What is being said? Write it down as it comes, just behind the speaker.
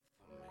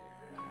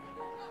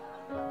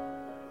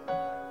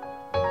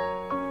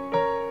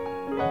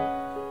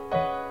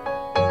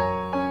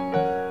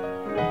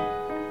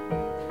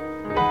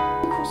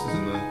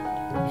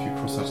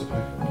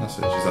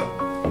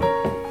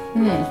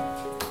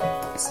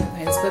so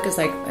funny. This book is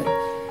like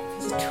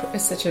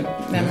it's such a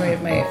memory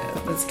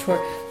of this tour.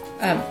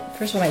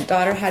 First of all, my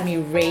daughter had me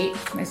rate.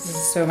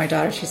 My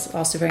daughter, she's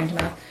also very into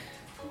math.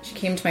 She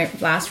came to my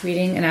last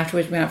reading, and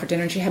afterwards we went out for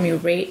dinner, and she had me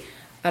rate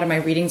out of my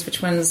readings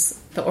which one's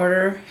the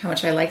order, how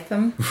much I like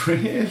them.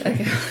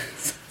 Really?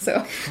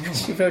 So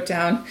she wrote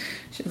down.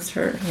 It's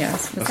her.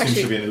 Yes, that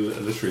seems to be a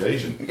literary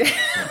agent.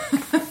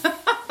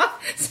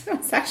 So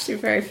it's actually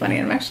very funny,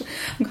 and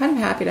I'm kind of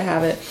happy to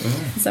have it.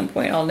 At some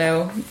point, I'll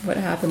know what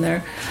happened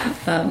there.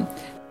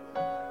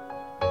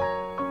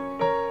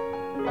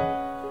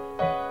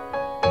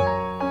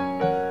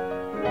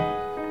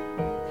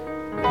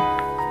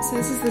 So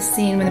this is the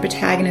scene when the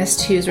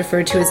protagonist, who's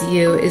referred to as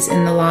you, is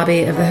in the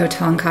lobby of the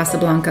hotel in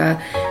Casablanca,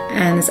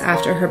 and it's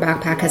after her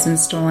backpack has been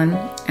stolen,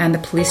 and the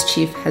police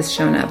chief has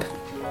shown up.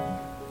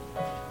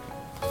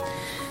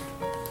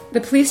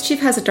 The police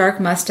chief has a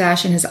dark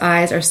mustache and his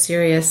eyes are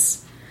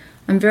serious.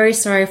 I'm very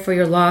sorry for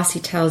your loss,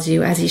 he tells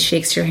you as he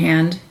shakes your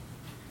hand.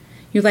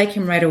 You like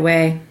him right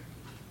away.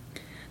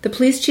 The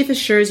police chief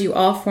assures you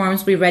all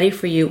forms will be ready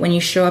for you when you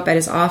show up at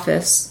his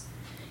office.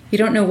 You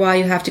don't know why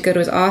you have to go to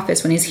his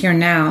office when he's here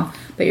now,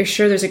 but you're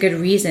sure there's a good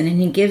reason, and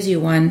he gives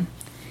you one.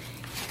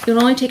 It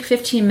will only take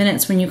 15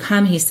 minutes when you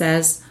come, he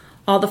says.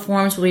 All the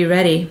forms will be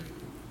ready.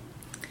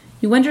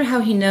 You wonder how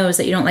he knows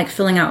that you don't like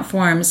filling out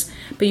forms,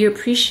 but you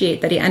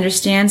appreciate that he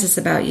understands this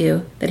about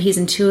you, that he's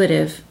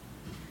intuitive.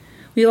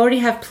 We already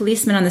have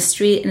policemen on the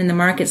street and in the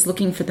markets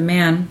looking for the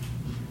man.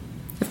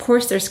 Of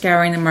course they're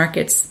scouring the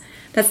markets.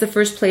 That's the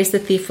first place the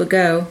thief would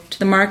go, to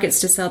the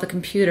markets to sell the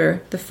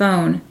computer, the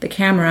phone, the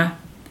camera.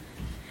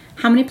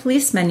 How many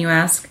policemen, you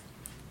ask?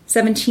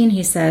 17,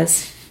 he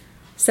says.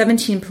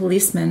 17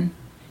 policemen.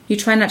 You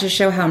try not to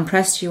show how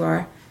impressed you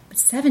are, but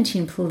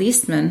 17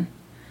 policemen.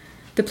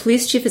 The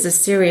police chief is a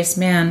serious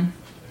man.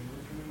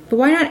 But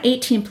why not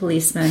 18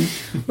 policemen?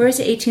 Where is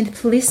the 18th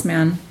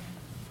policeman?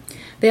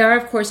 They are,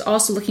 of course,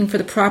 also looking for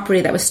the property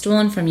that was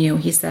stolen from you,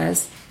 he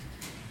says.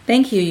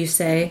 Thank you, you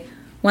say,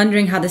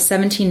 wondering how the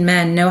 17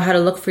 men know how to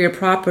look for your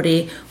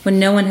property when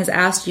no one has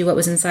asked you what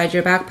was inside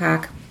your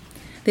backpack.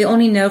 They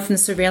only know from the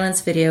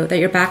surveillance video that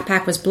your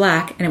backpack was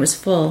black and it was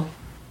full.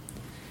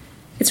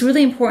 It's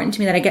really important to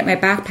me that I get my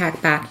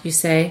backpack back, you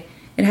say.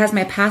 It has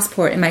my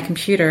passport and my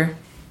computer.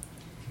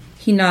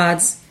 He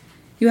nods.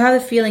 You have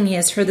the feeling he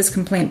has heard this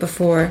complaint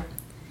before.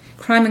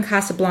 Crime in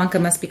Casablanca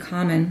must be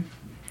common.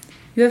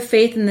 You have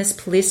faith in this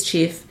police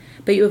chief,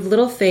 but you have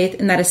little faith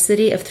in that a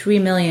city of 3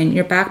 million,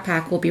 your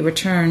backpack will be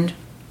returned.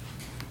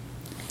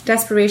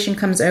 Desperation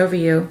comes over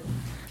you.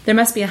 There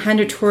must be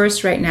 100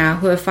 tourists right now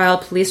who have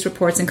filed police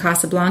reports in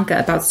Casablanca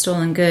about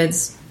stolen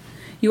goods.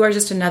 You are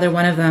just another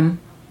one of them,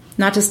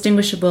 not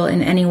distinguishable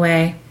in any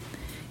way.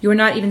 You are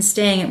not even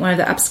staying at one of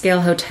the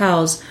upscale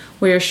hotels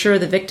where you're sure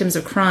the victims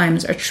of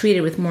crimes are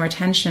treated with more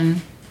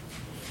attention.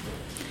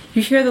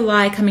 You hear the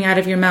lie coming out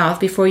of your mouth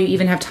before you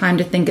even have time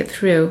to think it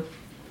through.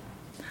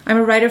 I'm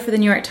a writer for the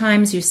New York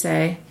Times, you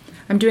say.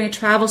 I'm doing a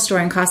travel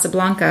story in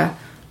Casablanca.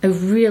 I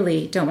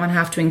really don't want to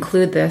have to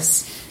include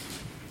this.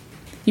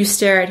 You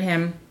stare at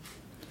him.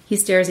 He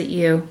stares at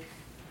you.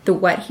 The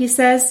what, he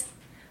says?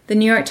 The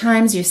New York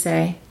Times, you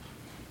say.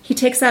 He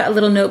takes out a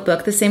little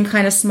notebook, the same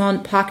kind of small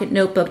pocket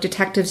notebook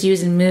detectives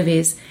use in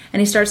movies, and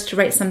he starts to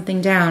write something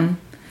down.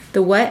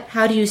 The what?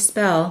 How do you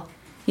spell?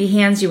 He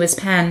hands you his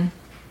pen.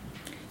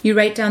 You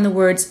write down the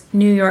words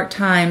New York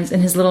Times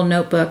in his little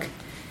notebook.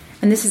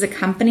 And this is a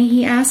company,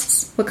 he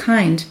asks. What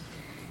kind?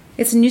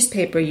 It's a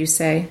newspaper, you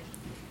say.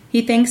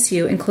 He thanks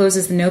you and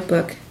closes the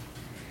notebook.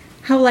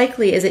 How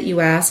likely is it, you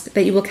ask,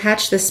 that you will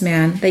catch this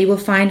man, that you will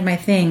find my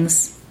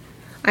things?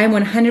 I am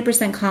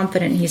 100%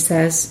 confident, he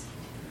says.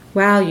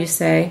 Wow, you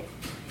say.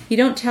 You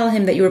don't tell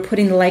him that you are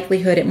putting the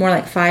likelihood at more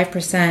like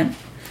 5%.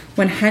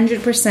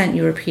 100%,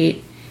 you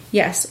repeat.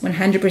 Yes,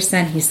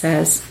 100%, he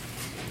says.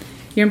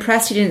 You're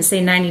impressed he didn't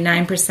say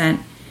 99%.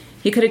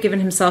 He could have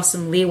given himself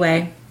some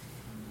leeway.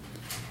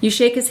 You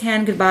shake his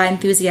hand goodbye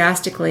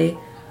enthusiastically.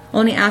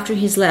 Only after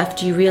he's left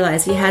do you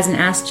realize he hasn't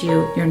asked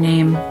you your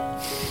name.